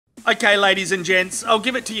Okay, ladies and gents, I'll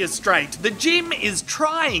give it to you straight. The gym is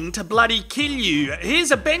trying to bloody kill you.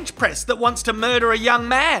 Here's a bench press that wants to murder a young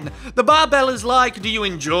man. The barbell is like, do you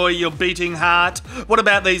enjoy your beating heart? What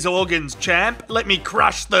about these organs, champ? Let me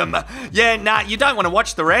crush them. Yeah, nah, you don't want to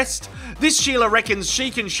watch the rest. This Sheila reckons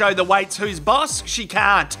she can show the weights who's boss. She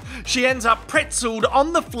can't. She ends up pretzeled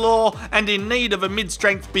on the floor and in need of a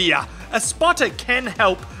mid-strength beer. A spotter can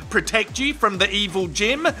help protect you from the evil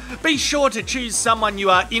gym. Be sure to choose someone you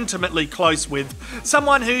are intimately close with.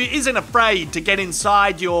 Someone who isn't afraid to get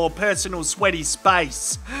inside your personal sweaty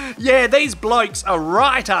space. Yeah, these blokes are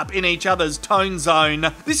right up in each other's tone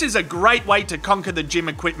zone. This is a great way to conquer the gym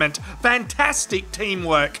equipment. Fantastic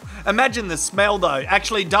teamwork. Imagine the smell though.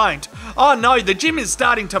 Actually don't. Oh no, the gym is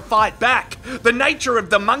starting to fight back. The nature of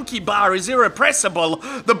the monkey bar is irrepressible.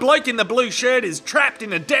 The bloke in the blue shirt is trapped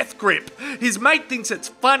in a death grip. His mate thinks it's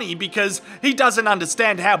funny because he doesn't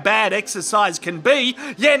understand how bad exercise can be.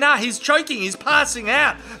 Yeah, nah, he's choking, he's passing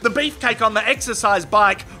out. The beefcake on the exercise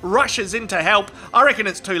bike rushes in to help. I reckon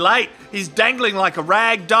it's too late. He's dangling like a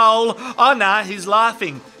rag doll. Oh nah, he's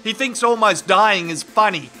laughing. He thinks almost dying is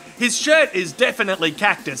funny. His shirt is definitely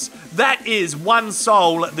cactus. That is one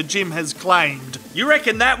soul the gym has claimed. You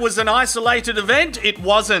reckon that was an isolated event? It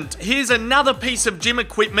wasn't. Here's another piece of gym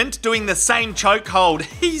equipment doing the same chokehold.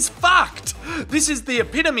 He's fucked. This is the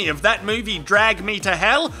epitome of that movie Drag Me to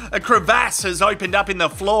Hell. A crevasse has opened up in the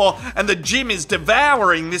floor and the gym is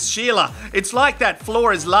devouring this Sheila. It's like that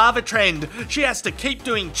floor is lava trend. She has to keep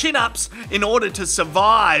doing chin-ups in order to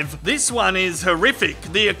survive. This one is horrific.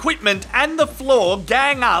 The equipment and the floor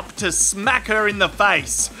gang up to smack her in the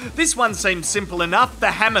face. This one seems simple enough,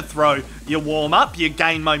 the hammer throw. You warm up, you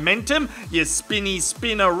gain momentum, you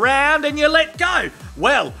spin around and you let go.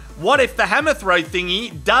 Well, what if the hammer throw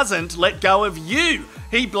thingy doesn't let go of you?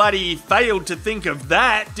 He bloody failed to think of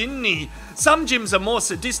that, didn't he? Some gyms are more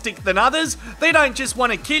sadistic than others. They don't just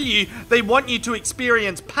want to kill you, they want you to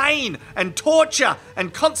experience pain and torture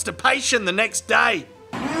and constipation the next day.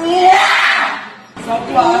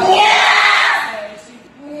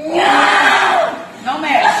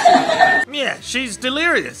 Yeah, she's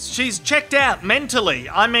delirious. She's checked out mentally.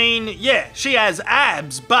 I mean, yeah, she has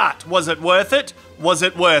abs, but was it worth it? Was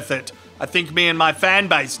it worth it? I think me and my fan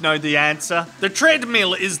base know the answer. The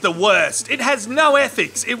treadmill is the worst. It has no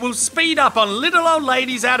ethics. It will speed up on little old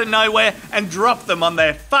ladies out of nowhere and drop them on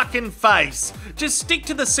their fucking face. Just stick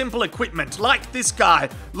to the simple equipment, like this guy.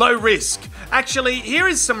 Low risk. Actually, here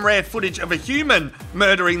is some rare footage of a human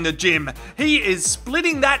murdering the gym. He is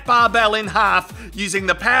splitting that barbell in half using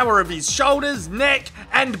the power of his shoulders, neck,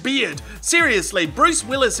 and beard. Seriously, Bruce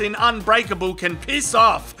Willis in Unbreakable can piss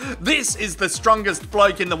off. This is the strongest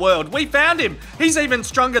bloke in the world. We found him. He's even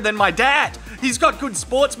stronger than my dad. He's got good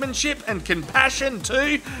sportsmanship and compassion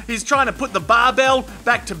too. He's trying to put the barbell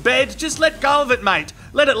back to bed. Just let go of it, mate.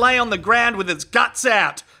 Let it lay on the ground with its guts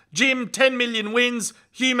out. Gym, 10 million wins.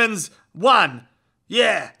 Humans, 1.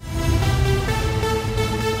 Yeah.